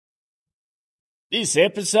This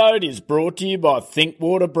episode is brought to you by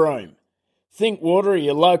Thinkwater Broome. Thinkwater are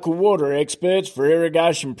your local water experts for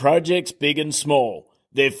irrigation projects big and small.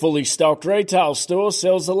 Their fully stocked retail store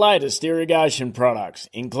sells the latest irrigation products,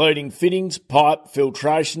 including fittings, pipe,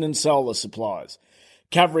 filtration and solar supplies.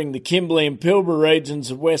 Covering the Kimberley and Pilbara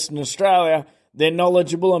regions of Western Australia, their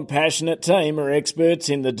knowledgeable and passionate team are experts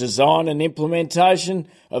in the design and implementation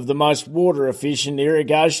of the most water-efficient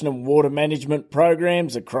irrigation and water management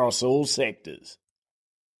programs across all sectors.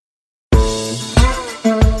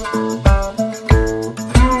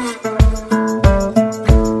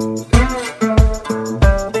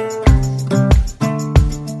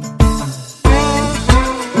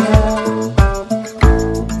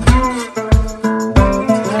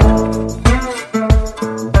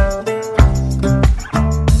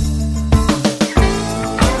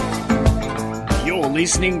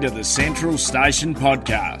 Listening to the Central Station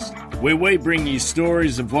Podcast, where we bring you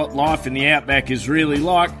stories of what life in the outback is really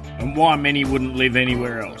like and why many wouldn't live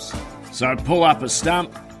anywhere else. So pull up a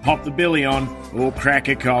stump, pop the billy on, or crack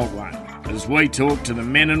a cold one, as we talk to the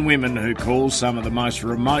men and women who call some of the most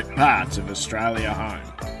remote parts of Australia home.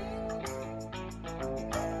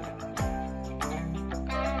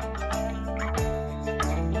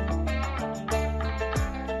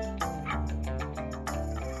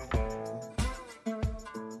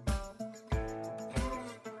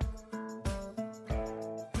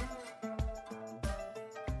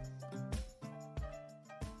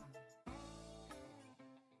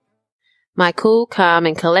 My cool, calm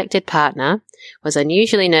and collected partner was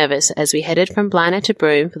unusually nervous as we headed from Blina to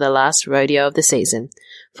Broome for the last rodeo of the season,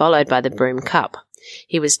 followed by the Broome Cup.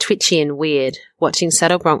 He was twitchy and weird, watching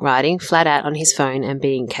saddle bronc riding flat out on his phone and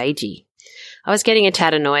being cagey. I was getting a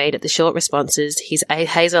tad annoyed at the short responses, his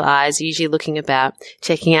hazel eyes usually looking about,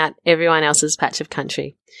 checking out everyone else's patch of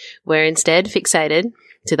country. We're instead fixated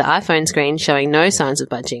to the iPhone screen showing no signs of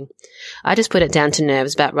budging. I just put it down to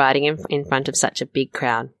nerves about riding in front of such a big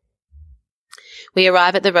crowd. We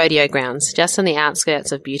arrive at the rodeo grounds, just on the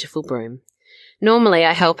outskirts of beautiful Broome. Normally,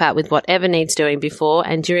 I help out with whatever needs doing before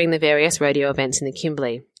and during the various rodeo events in the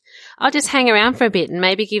Kimberley. I'll just hang around for a bit and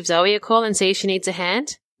maybe give Zoe a call and see if she needs a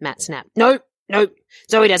hand. Matt snapped. Nope.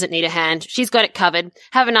 Zoe doesn't need a hand. She's got it covered.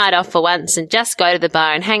 Have a night off for once and just go to the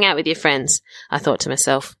bar and hang out with your friends. I thought to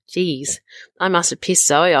myself, geez, I must have pissed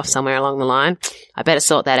Zoe off somewhere along the line. I better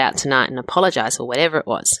sort that out tonight and apologise for whatever it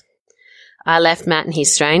was. I left Matt in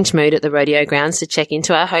his strange mood at the rodeo grounds to check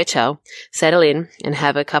into our hotel, settle in, and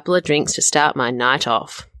have a couple of drinks to start my night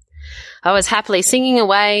off. I was happily singing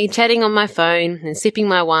away, chatting on my phone, and sipping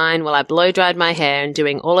my wine while I blow-dried my hair and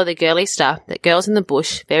doing all of the girly stuff that girls in the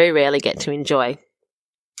bush very rarely get to enjoy.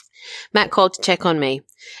 Matt called to check on me,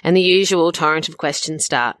 and the usual torrent of questions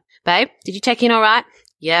start. Babe, did you check in all right?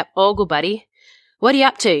 Yep, all good, buddy. What are you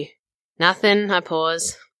up to? Nothing, I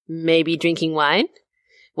pause. Maybe drinking wine?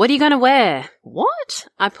 What are you going to wear? What?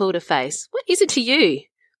 I pulled a face. What is it to you?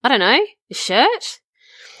 I don't know. A shirt?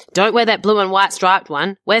 Don't wear that blue and white striped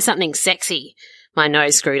one. Wear something sexy. My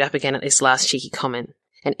nose screwed up again at this last cheeky comment.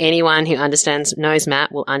 And anyone who knows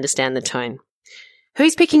Matt will understand the tone.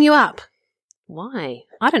 Who's picking you up? Why?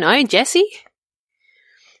 I don't know. Jessie?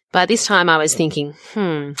 By this time I was thinking,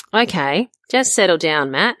 okay, just settle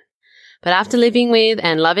down, Matt. But after living with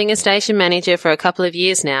and loving a station manager for a couple of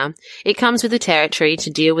years now, it comes with the territory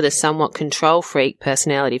to deal with a somewhat control freak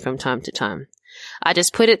personality from time to time. I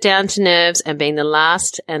just put it down to nerves and being the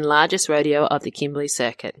last and largest rodeo of the Kimberley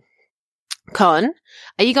circuit. Con,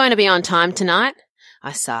 are you going to be on time tonight?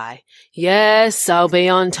 I sigh. Yes, I'll be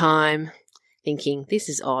on time. Thinking, this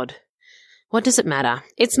is odd. What does it matter?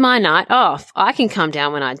 It's my night off. I can come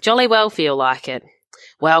down when I jolly well feel like it.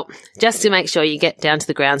 Well, just to make sure you get down to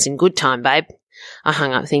the grounds in good time, babe. I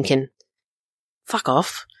hung up thinking, fuck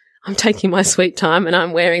off. I'm taking my sweet time and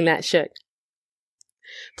I'm wearing that shirt.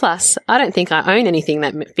 Plus, I don't think I own anything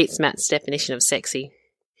that fits Matt's definition of sexy.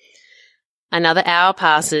 Another hour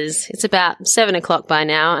passes. It's about 7 o'clock by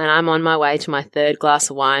now and I'm on my way to my third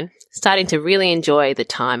glass of wine, starting to really enjoy the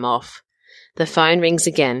time off. The phone rings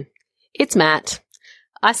again. It's Matt.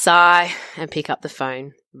 I sigh and pick up the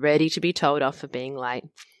phone, ready to be told off for being late.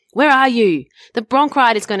 Where are you? The bronc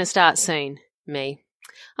ride is going to start soon. Me.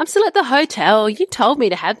 I'm still at the hotel. You told me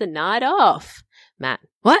to have the night off. Matt.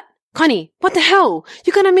 What? Connie, what the hell?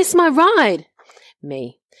 You're going to miss my ride.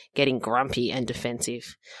 Me. Getting grumpy and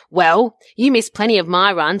defensive. Well, you miss plenty of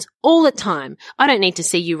my runs all the time. I don't need to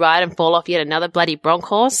see you ride and fall off yet another bloody bronc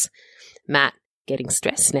horse. Matt. Getting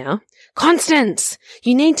stressed now. Constance,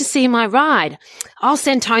 you need to see my ride. I'll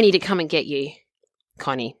send Tony to come and get you.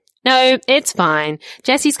 Connie. No, it's fine.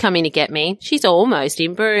 Jessie's coming to get me. She's almost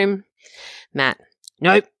in Broome. Matt.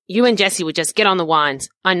 Nope, You and Jessie would just get on the wines.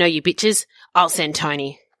 I know you bitches. I'll send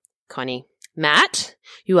Tony. Connie. Matt,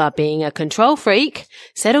 you are being a control freak.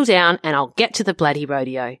 Settle down and I'll get to the bloody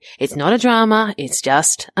rodeo. It's not a drama. It's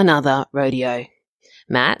just another rodeo.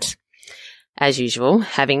 Matt, as usual,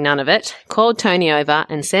 having none of it, called Tony over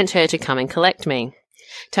and sent her to come and collect me.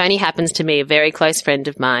 Tony happens to be a very close friend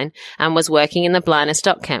of mine and was working in the Blina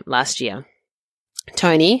stock camp last year.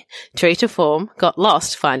 Tony, true to form, got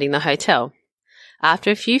lost finding the hotel.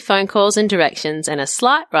 After a few phone calls and directions and a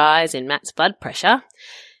slight rise in Matt's blood pressure,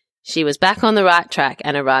 she was back on the right track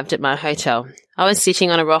and arrived at my hotel. I was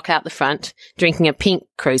sitting on a rock out the front, drinking a pink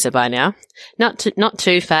cruiser by now, not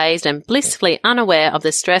too phased and blissfully unaware of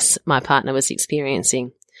the stress my partner was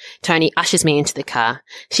experiencing. Tony ushers me into the car.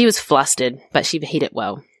 She was flustered, but she hid it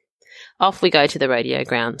well. Off we go to the rodeo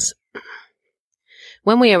grounds.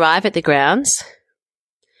 When we arrive at the grounds,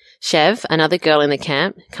 Chev, another girl in the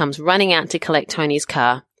camp, comes running out to collect Tony's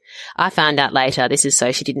car. I found out later this is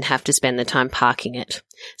so she didn't have to spend the time parking it,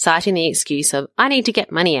 citing the excuse of, I need to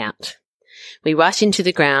get money out. We rush into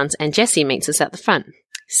the grounds and Jessie meets us at the front.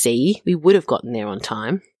 See, we would have gotten there on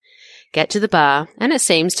time. Get to the bar, and it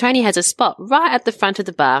seems Tony has a spot right at the front of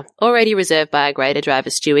the bar, already reserved by a grader driver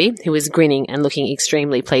Stewie, who is grinning and looking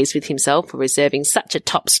extremely pleased with himself for reserving such a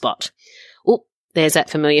top spot. Oh, there's that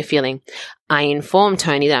familiar feeling. I inform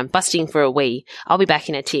Tony that I'm busting for a wee. I'll be back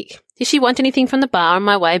in a tick. Does she want anything from the bar on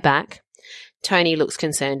my way back? Tony looks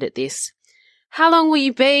concerned at this. How long will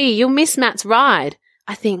you be? You'll miss Matt's ride.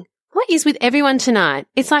 I think, what is with everyone tonight?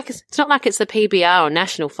 It's not like it's the PBR or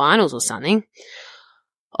national finals or something.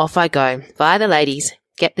 Off I go, via the ladies,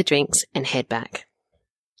 get the drinks and head back.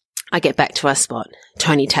 I get back to our spot.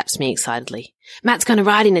 Tony taps me excitedly. Matt's going to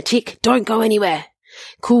ride in a tick. Don't go anywhere.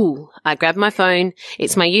 Cool. I grab my phone.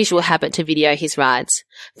 It's my usual habit to video his rides.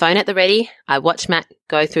 Phone at the ready. I watch Matt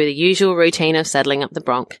go through the usual routine of saddling up the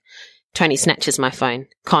bronc. Tony snatches my phone.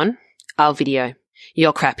 Con, I'll video.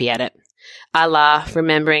 You're crappy at it. I laugh,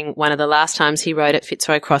 remembering one of the last times he rode at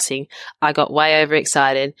Fitzroy Crossing. I got way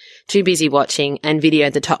overexcited, too busy watching, and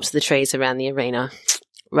videoed the tops of the trees around the arena.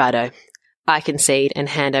 Righto. I concede and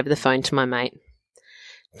hand over the phone to my mate.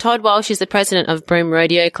 Todd Walsh is the president of Broome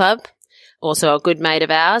Rodeo Club, also a good mate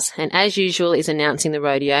of ours, and as usual is announcing the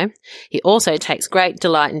rodeo. He also takes great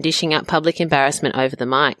delight in dishing out public embarrassment over the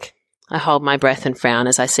mic. I hold my breath and frown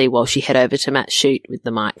as I see Walshy head over to Matt's chute with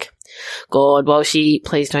the mic. God, Walshy,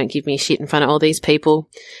 please don't give me shit in front of all these people.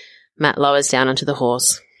 Matt lowers down onto the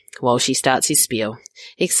horse. Walshy starts his spiel.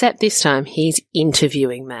 Except this time he's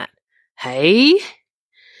interviewing Matt. Hey?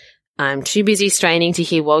 I'm too busy straining to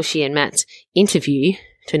hear Walshy and Matt's interview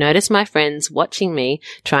to notice my friends watching me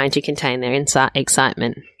trying to contain their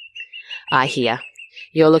excitement. I hear,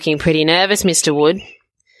 You're looking pretty nervous, Mr. Wood.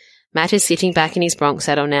 Matt is sitting back in his bronc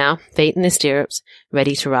saddle now, feet in the stirrups,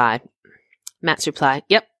 ready to ride. Matt's reply,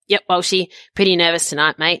 Yep, Walshy, pretty nervous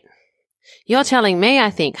tonight, mate. You're telling me, I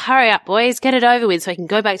think. Hurry up, boys, get it over with so I can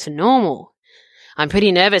go back to normal. I'm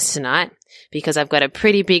pretty nervous tonight because I've got a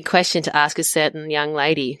pretty big question to ask a certain young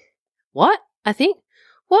lady. What? I think.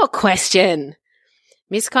 What question?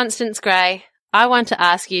 Miss Constance Gray, I want to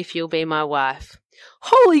ask you if you'll be my wife.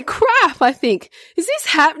 Holy crap, I think. Is this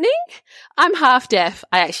happening? I'm half deaf.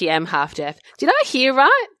 I actually am half deaf. Did I hear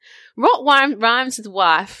right? What rhymes with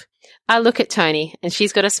wife? I look at Tony and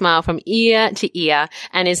she's got a smile from ear to ear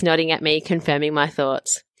and is nodding at me, confirming my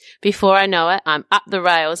thoughts. Before I know it, I'm up the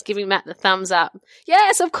rails, giving Matt the thumbs up.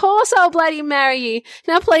 Yes, of course I'll bloody marry you.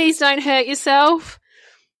 Now please don't hurt yourself.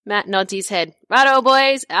 Matt nods his head. Righto,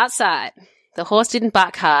 boys, outside. The horse didn't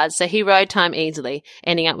buck hard, so he rode time easily,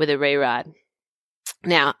 ending up with a re-ride.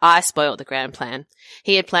 Now, I spoilt the grand plan.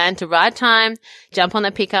 He had planned to ride time, jump on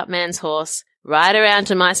the pickup man's horse, ride around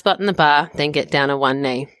to my spot in the bar, then get down on one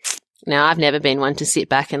knee. Now, I've never been one to sit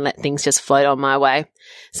back and let things just float on my way.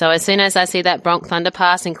 So as soon as I see that bronc thunder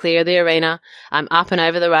pass and clear the arena, I'm up and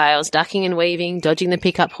over the rails, ducking and weaving, dodging the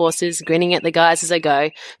pickup horses, grinning at the guys as I go,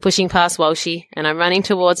 pushing past Walshy, and I'm running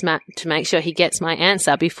towards Matt to make sure he gets my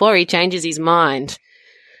answer before he changes his mind.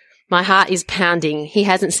 My heart is pounding. He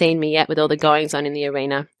hasn't seen me yet with all the goings on in the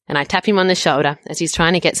arena, and I tap him on the shoulder as he's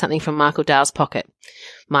trying to get something from Michael Dale's pocket.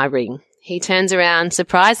 My ring. He turns around,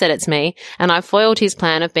 surprised that it's me, and I've foiled his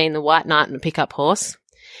plan of being the white knight on the pickup horse.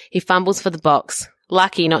 He fumbles for the box,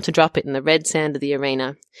 lucky not to drop it in the red sand of the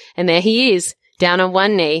arena. And there he is, down on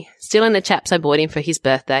one knee, still in the chaps I bought him for his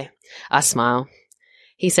birthday. I smile.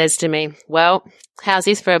 He says to me, Well, how's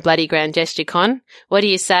this for a bloody grand gesture, Con? What do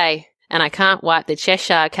you say? And I can't wipe the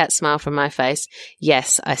Cheshire cat smile from my face.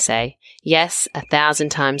 Yes, I say. Yes, 1,000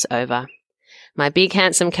 times over. My big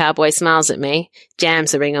handsome cowboy smiles at me,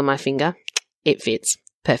 jams the ring on my finger. It fits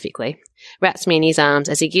perfectly. wraps me in his arms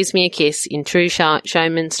as he gives me a kiss in true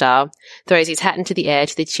showman style, throws his hat into the air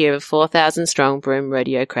to the cheer of 4,000 strong Broome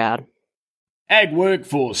rodeo crowd. Ag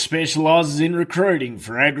Workforce specialises in recruiting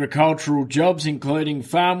for agricultural jobs including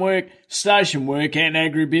farm work, station work and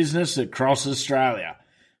agribusiness across Australia.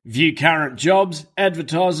 View current jobs,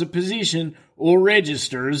 advertise a position or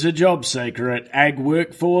register as a job seeker at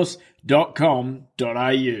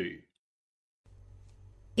agworkforce.com.au.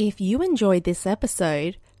 If you enjoyed this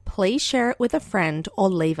episode, please share it with a friend or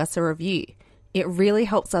leave us a review. It really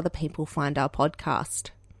helps other people find our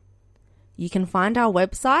podcast. You can find our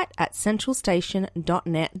website at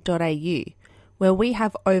centralstation.net.au, where we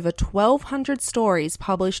have over 1,200 stories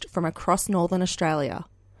published from across Northern Australia.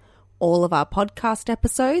 All of our podcast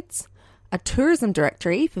episodes, a tourism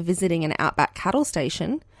directory for visiting an outback cattle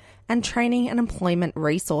station, and training and employment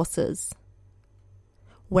resources.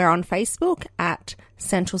 We're on Facebook at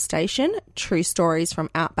Central Station, True Stories from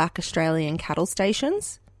Outback Australian Cattle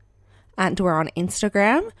Stations, and we're on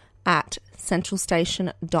Instagram at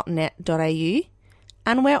centralstation.net.au,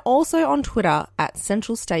 and we're also on Twitter at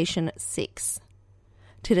centralstation6.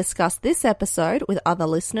 To discuss this episode with other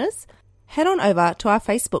listeners, head on over to our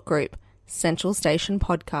Facebook group, Central Station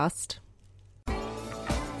Podcast.